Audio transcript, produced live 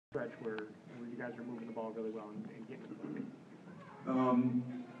stretch where you guys are moving the ball really well and getting the bucket?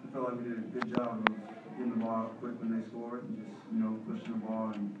 I felt like we did a good job of getting the ball out quick when they scored and just, pushing the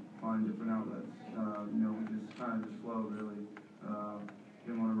ball and finding different outlets. We just kind of just flowed, really.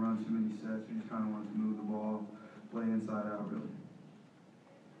 Didn't want to run too many sets. We just kind of wanted to move the ball, play inside out, really.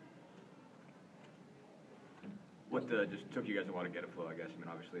 What just took you guys a while to get a flow, I guess? I mean,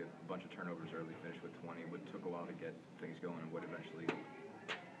 obviously a bunch of turnovers early, finished with 20. What took a while to get things going, and what did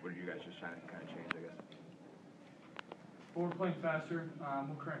you guys just try to kind of change, I guess? Well, we're playing faster.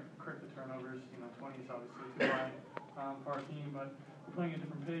 We'll correct the turnovers. 20 is obviously too high for our team, but we're playing at a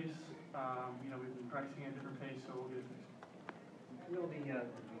different pace. We've been practicing at a different pace, so we'll get it fixed. The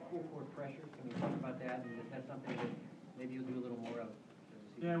full court pressure, can we talk about that? And is that something that maybe you'll do a little more of?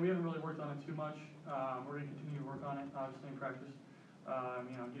 Yeah, we haven't really worked on it too much. We're going to continue to work on it, obviously, in practice.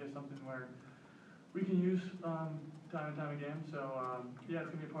 Get us something where we can use time and time again. So, yeah,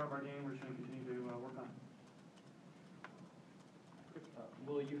 it's going to be a part of our game. We're just going to continue to work on it.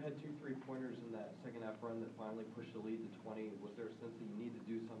 Will, you had 2 3-pointers in that second half run that finally pushed the lead to 20. Was there a sense that you need to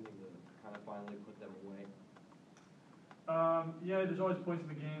do something to kind of finally put them away? Yeah, there's always points in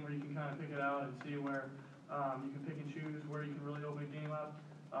the game where you can kind of pick it out and see where you can pick and choose where you can really open a game up.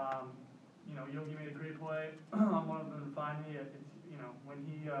 Yogi made a great play on one of them to find me. When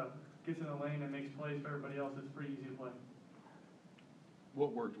he gets in the lane and makes plays for everybody else, it's pretty easy to play.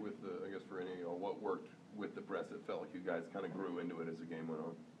 What worked with for any of y'all, what worked with the press? It felt like you guys kind of grew into it as the game went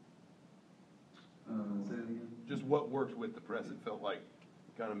on. Say it again? Just what worked with the press? It felt like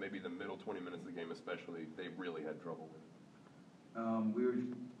kind of maybe the middle 20 minutes of the game especially, they really had trouble with it. We were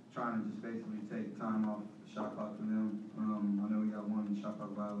trying to just basically take time off the shot clock for them. I know we got one shot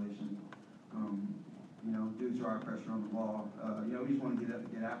clock violation. Due to our pressure on the ball, we just want to get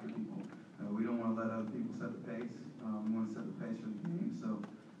after people. We don't want to let other people set the pace. We want to set the pace for the game. So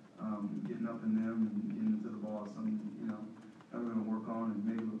getting up in them and getting into the ball is something that we're going to work on and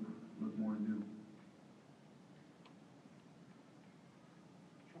maybe look more to do.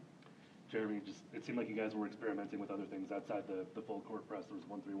 Jeremy, it seemed like you guys were experimenting with other things outside the full court press. There was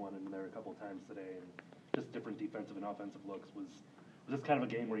 1-3-1 in there a couple of times today, and just different defensive and offensive looks. Was this kind of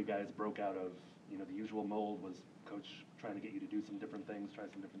a game where you guys broke out of the usual mold? Was coach trying to get you to do some different things, try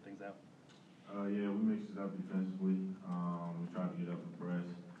some different things out? Yeah, we mixed it up defensively. We tried to get up and press.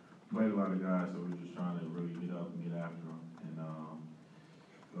 Played a lot of guys, so we were just trying to really get up and get after them and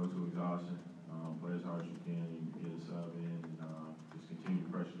go to exhaustion. Play as hard as you can, get a sub in, and just continue to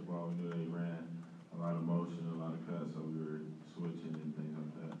pressure the ball. We knew they ran a lot of motion, a lot of cuts, so we were switching and things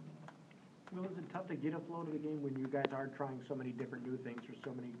like that. Well, is it tough to get a flow to the game when you guys are trying so many different new things? There's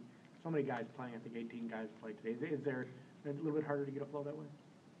so many guys playing. I think 18 guys played today. Is there a little bit harder to get a flow that way?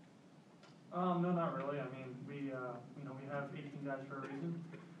 No, not really. I mean, we have 18 guys for a reason.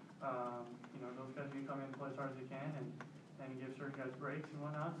 Those guys need to come in and play as hard as they can and give certain guys breaks and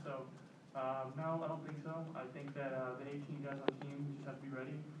whatnot. So, no, I don't think so. I think that the 18 guys on the team just have to be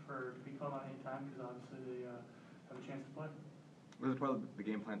ready to be called on any time because obviously they have a chance to play. Was it part of the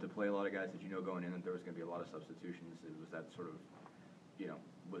game plan to play a lot of guys that going in that there was going to be a lot of substitutions? Was that sort of,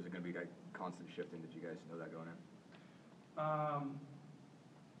 was it going to be like constant shifting? Did you guys know that going in?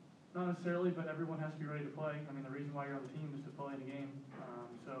 Not necessarily, but everyone has to be ready to play. I mean, the reason why you're on the team is to play the game.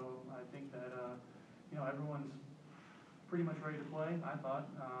 So I think that, everyone's pretty much ready to play, I thought.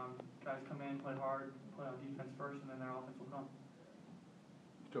 Guys come in, play hard, play on defense first, and then their offense will come.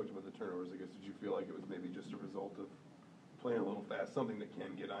 You talked about the turnovers. I guess, did you feel like it was maybe just a result of playing a little fast, something that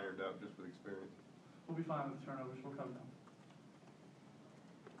can get ironed out just with experience? We'll be fine with the turnovers. We'll come down.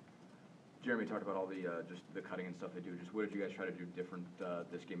 Jeremy talked about all the just the cutting and stuff they do. Just what did you guys try to do different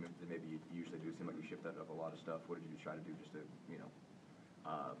this game than maybe you usually do? It seemed like you shifted up a lot of stuff. What did you try to do just to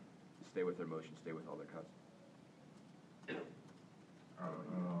stay with their motion, stay with all their cuts?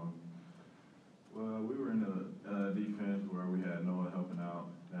 Well, we were in a defense where we had Noah helping out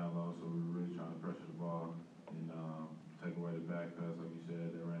down low, so we were really trying to pressure the ball and take away the back cuts. Like you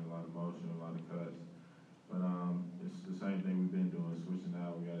said, they ran a lot of motion, a lot of cuts. But it's the same thing we've been doing, switching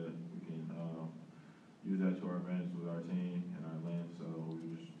out. We can use that to our advantage with our team and our length, so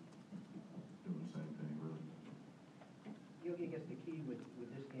we're just doing the same thing, really. Yogi, I guess the key with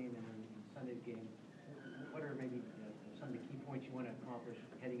this game and Sunday's game, what are maybe some of the key points you want to accomplish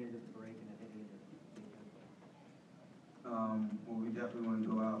heading into the break and then heading into the game play? Well, we definitely want to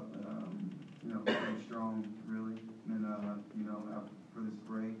go out, play strong, really, and for this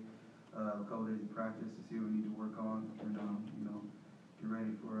break, a couple days of practice to see what we need to work on, and get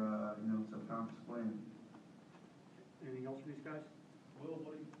ready for tough conference playing. Anything else for these guys? Will,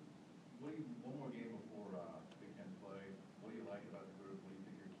 one more game before Big Ten play. What do you like about the group? What do you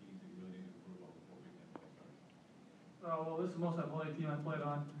think your key Well, this is the most athletic team I've played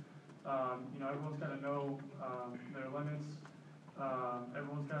on. You know, everyone's got to know their limits.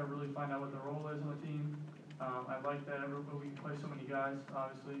 Everyone's got to really find out what their role is on the team. I like that we can play so many guys,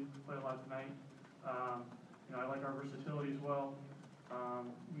 obviously. We played a lot tonight. You know, I like our versatility as well.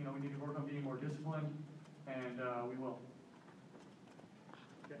 You know, we need to work on being more disciplined, and we will.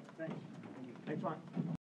 Okay, thanks. Thanks a lot.